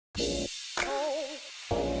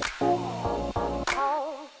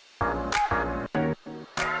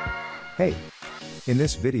Hey! In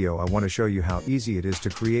this video I want to show you how easy it is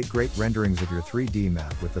to create great renderings of your 3D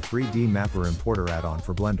map with the 3D Mapper Importer add-on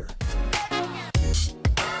for Blender.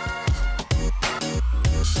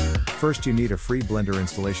 First you need a free Blender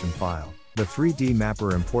installation file, the 3D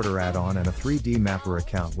Mapper Importer add-on and a 3D Mapper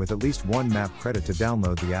account with at least one map credit to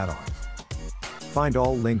download the add-on. Find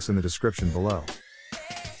all links in the description below.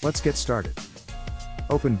 Let's get started.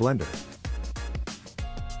 Open Blender.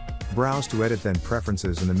 Browse to edit, then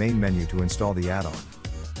Preferences in the main menu to install the add-on.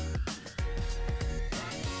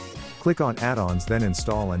 Click on Add-ons, then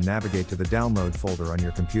Install and navigate to the download folder on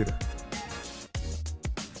your computer.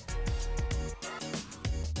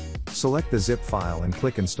 Select the zip file and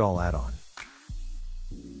click Install Add-on.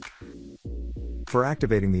 For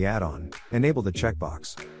activating the add-on, enable the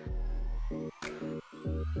checkbox.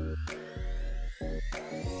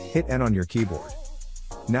 Hit N on your keyboard.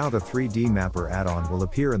 Now the 3D Mapper add-on will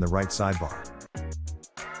appear in the right sidebar.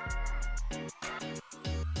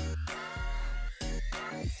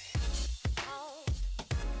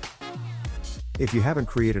 If you haven't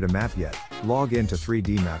created a map yet, log in to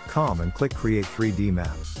 3dmap.com and click Create 3D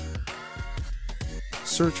Map.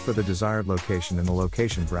 Search for the desired location in the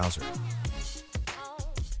location browser.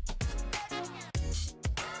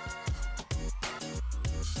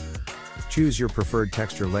 Choose your preferred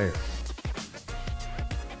texture layer.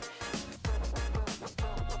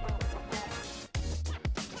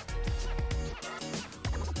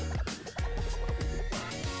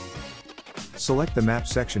 Select the map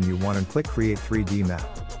section you want and click Create 3D Map.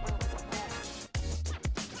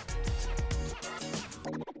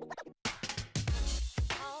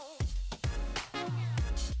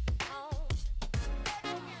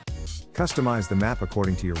 Customize the map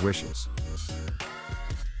according to your wishes.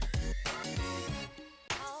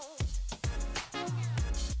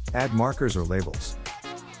 Add markers or labels.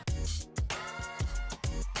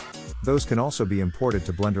 Those can also be imported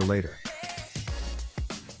to Blender later.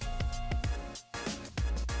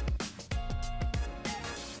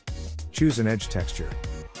 Choose an edge texture.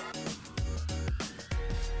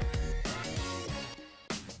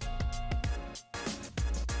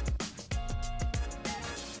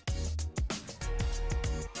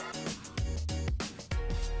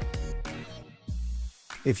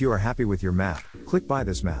 If you are happy with your map, click Buy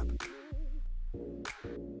this map.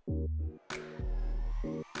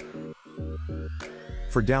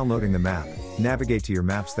 For downloading the map, navigate to your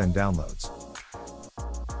maps, then Downloads.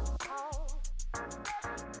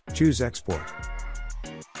 Choose Export.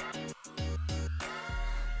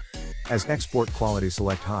 As export quality,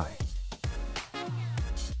 select High.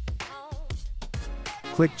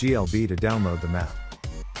 Click GLB to download the map.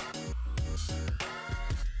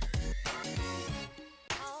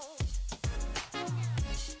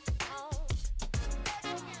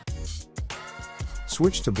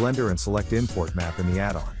 Switch to Blender and select Import Map in the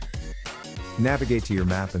add-on. Navigate to your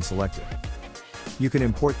map and select it. You can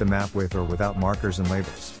import the map with or without markers and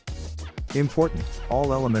labels. Important: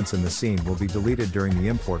 all elements in the scene will be deleted during the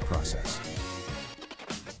import process.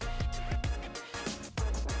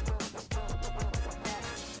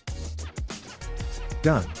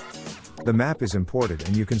 Done. The map is imported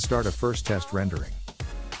and you can start a first test rendering.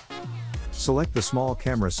 Select the small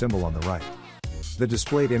camera symbol on the right. The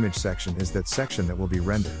displayed image section is that section that will be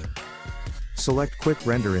rendered. Select Quick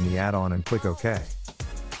Render in the add-on and click OK.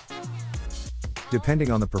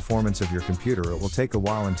 Depending on the performance of your computer, it will take a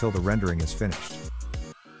while until the rendering is finished.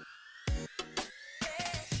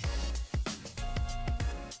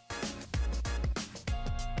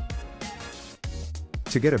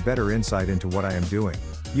 To get a better insight into what I am doing,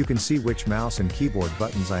 you can see which mouse and keyboard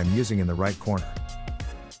buttons I am using in the right corner.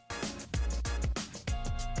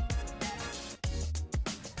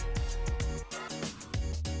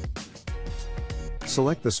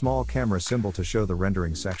 Select the small camera symbol to show the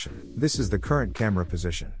rendering section. This is the current camera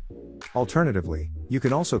position. Alternatively, you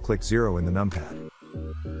can also click 0 in the numpad.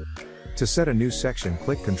 To set a new section,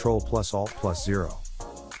 click Ctrl+Alt+0.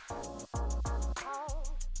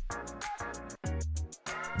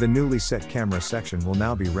 The newly set camera section will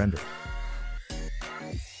now be rendered.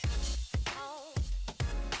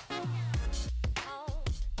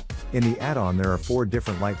 In the add-on there are 4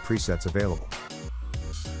 different light presets available.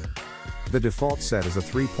 The default set is a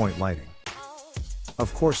 3-point lighting.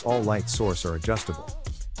 Of course, all light sources are adjustable.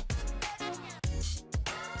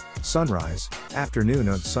 Sunrise, afternoon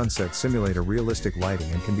and sunset simulate a realistic lighting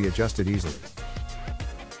and can be adjusted easily.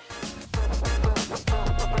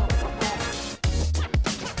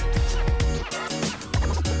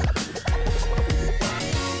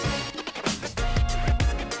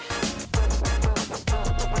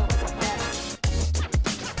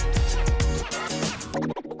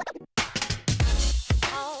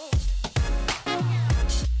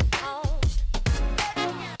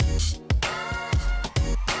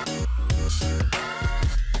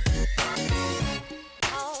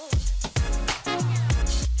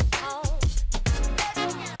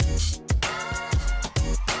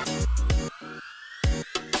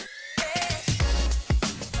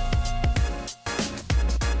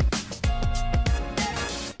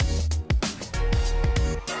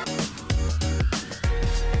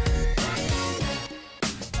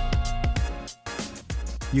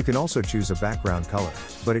 You can also choose a background color,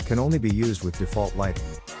 but it can only be used with default lighting.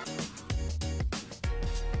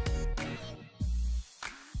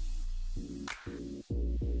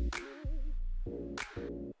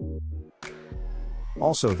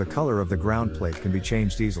 Also, the color of the ground plate can be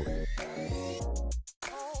changed easily.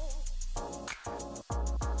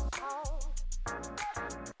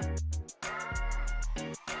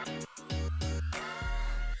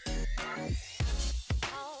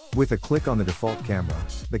 With a click on the default camera,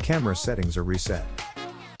 the camera settings are reset.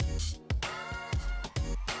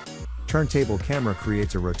 Turntable camera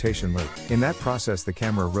creates a rotation loop. In that process, the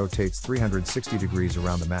camera rotates 360 degrees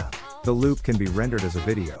around the map. The loop can be rendered as a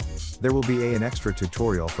video. There will be an extra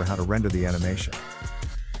tutorial for how to render the animation.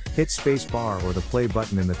 Hit spacebar or the play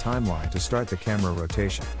button in the timeline to start the camera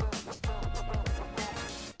rotation.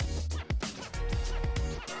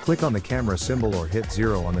 Click on the camera symbol or hit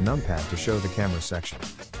 0 on the numpad to show the camera section.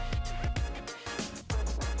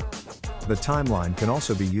 The timeline can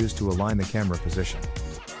also be used to align the camera position.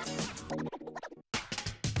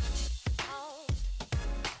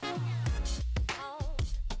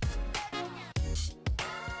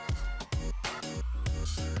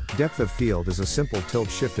 Depth of field is a simple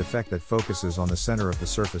tilt-shift effect that focuses on the center of the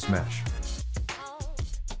surface mesh.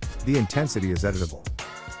 The intensity is editable.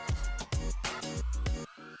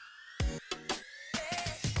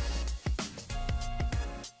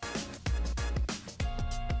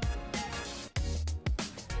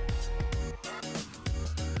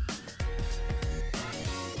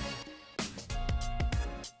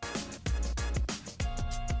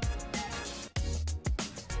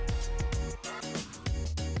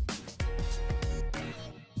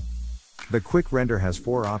 The quick render has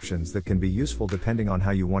 4 options that can be useful depending on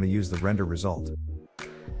how you want to use the render result.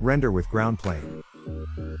 Render with ground plane.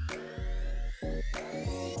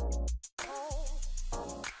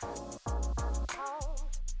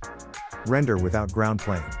 Render without ground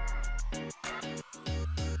plane.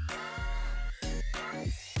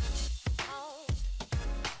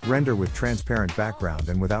 Render with transparent background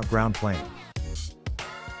and without ground plane.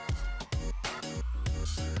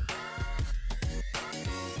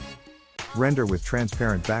 Render with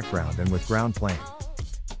transparent background and with ground plane.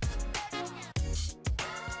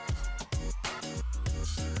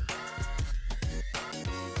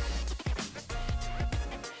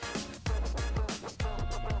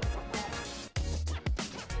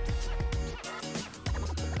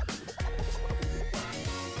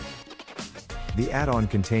 The add-on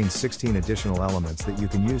contains 16 additional elements that you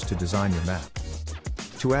can use to design your map.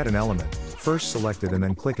 To add an element, first select it and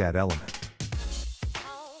then click Add Element.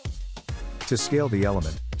 To scale the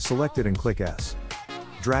element, select it and click S.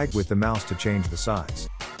 Drag with the mouse to change the size.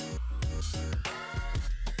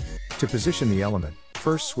 To position the element,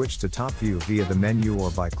 first switch to top view via the menu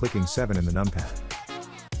or by clicking 7 in the numpad.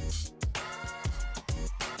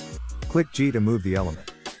 Click G to move the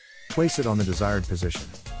element. Place it on the desired position.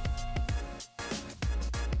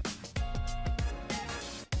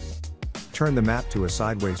 Turn the map to a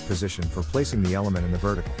sideways position for placing the element in the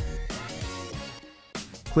vertical.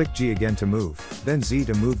 Click G again to move, then Z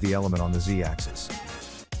to move the element on the Z-axis.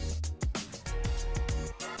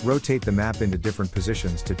 Rotate the map into different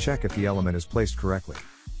positions to check if the element is placed correctly.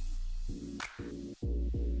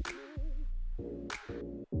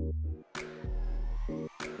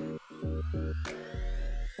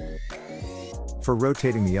 For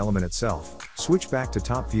rotating the element itself, switch back to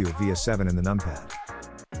top view via 7 in the numpad.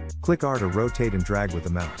 Click R to rotate and drag with the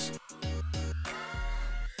mouse.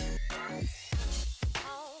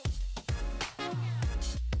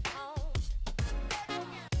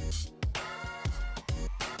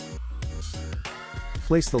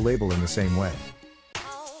 Place the label in the same way.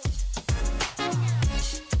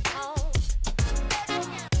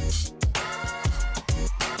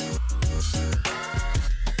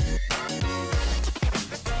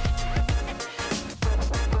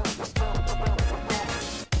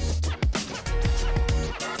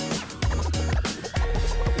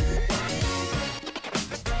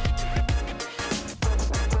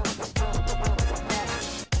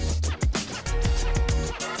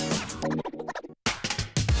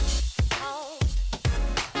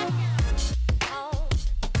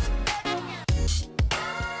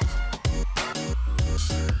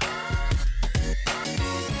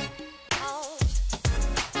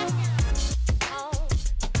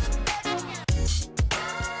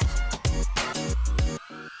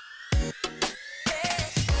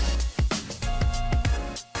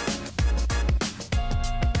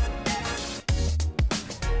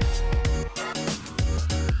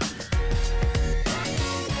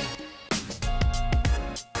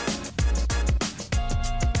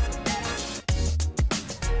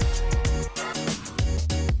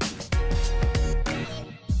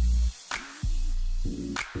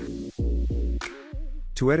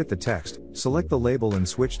 To edit the text, select the label and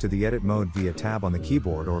switch to the edit mode via tab on the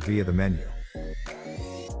keyboard or via the menu.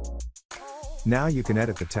 Now you can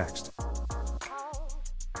edit the text.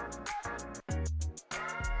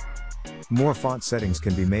 More font settings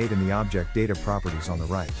can be made in the Object Data properties on the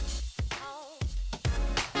right.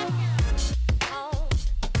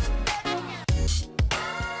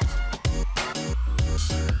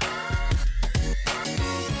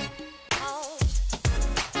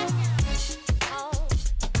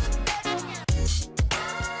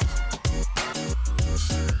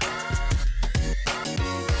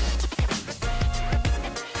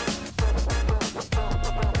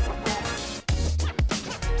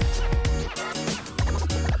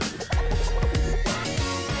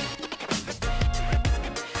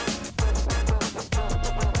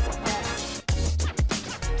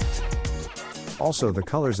 Also, the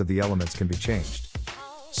colors of the elements can be changed.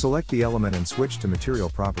 Select the element and switch to Material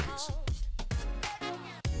Properties.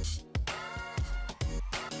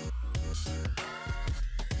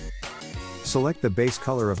 Select the base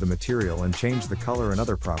color of the material and change the color and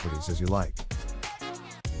other properties as you like.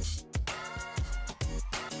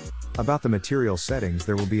 About the material settings,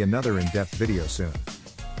 there will be another in-depth video soon.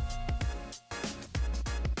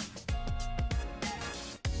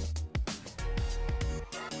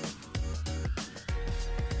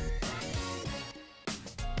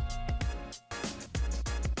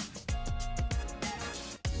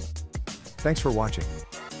 Thanks for watching.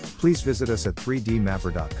 Please visit us at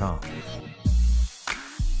 3dmapper.com.